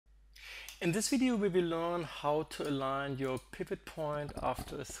In this video, we will learn how to align your pivot point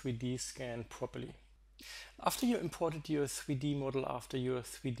after a 3D scan properly. After you imported your 3D model, after your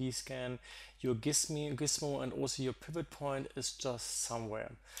 3D scan, your gizmo and also your pivot point is just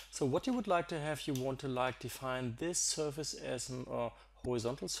somewhere. So what you would like to have, you want to define this surface as an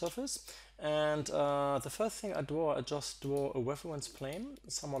horizontal surface. And the first thing I just draw a reference plane,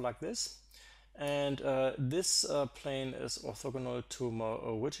 somewhere like this. And this plane is orthogonal to my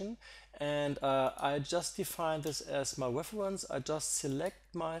origin, and I just define this as my reference. I just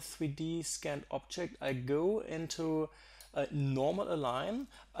select my 3D scanned object, I go into normal align,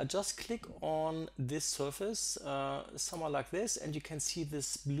 I just click on this surface somewhere like this, and you can see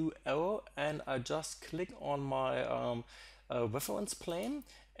this blue arrow, and I just click on my reference plane,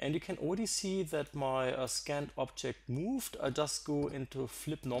 and you can already see that my scanned object moved. I just go into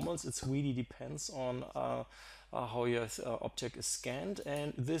flip normals. It really depends on how your object is scanned,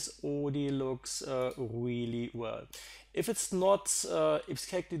 and this already looks really well. If it's not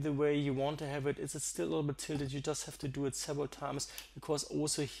exactly the way you want to have it, is it still a little bit tilted? You just have to do it several times, because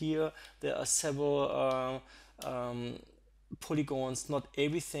also here there are several polygons. Not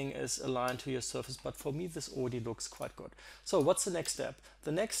everything is aligned to your surface, but for me this already looks quite good. So what's the next step?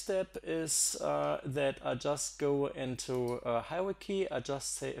 The next step is that I just go into hierarchy. I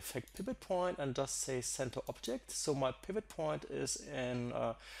just say effect pivot point and just say center object. So my pivot point is in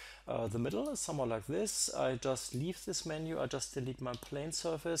the middle, somewhere like this. I just leave this menu, I just delete my plane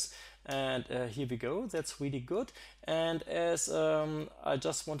surface, and here we go. That's really good. And as I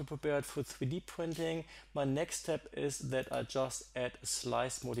just want to prepare it for 3D printing, my next step is that I just add a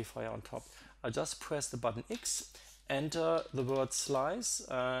slice modifier on top. I just press the button X, enter the word slice,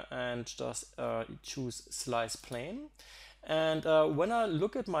 and just choose slice plane. And when I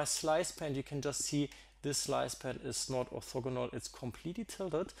look at my slice pane, you can just see this slice pane is not orthogonal, it's completely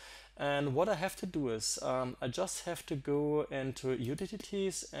tilted. And what I have to do is I just have to go into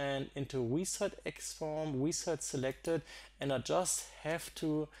utilities and into reset XForm, reset selected, and I just have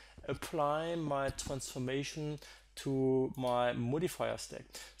to apply my transformation to my modifier stack.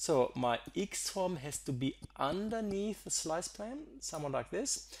 So my XForm has to be underneath the slice plane, somewhere like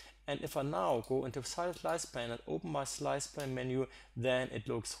this. And if I now go into slice plane and open my slice plane menu, then it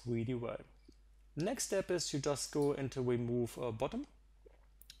looks really well. Next step is you just go into remove bottom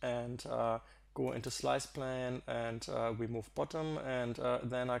and go into slice plane and remove bottom, and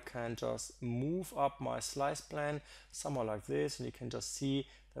then I can just move up my slice plane somewhere like this, and you can just see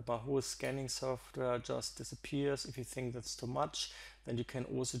that my whole scanning software just disappears. If you think that's too much, then you can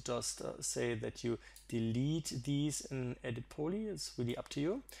also just say that you delete these in edit poly. It's really up to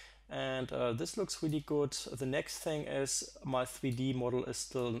you. And this looks really good. The next thing is my 3D model is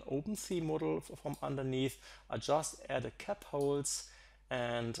still an OpenSea model from underneath. I just add a cap holes,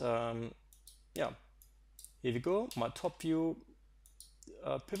 and yeah, here we go. My top view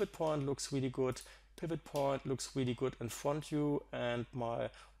pivot point looks really good. Pivot point looks really good in front view, and my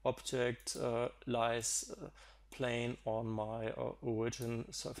object lies plain on my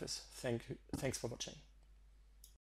origin surface. Thanks for watching.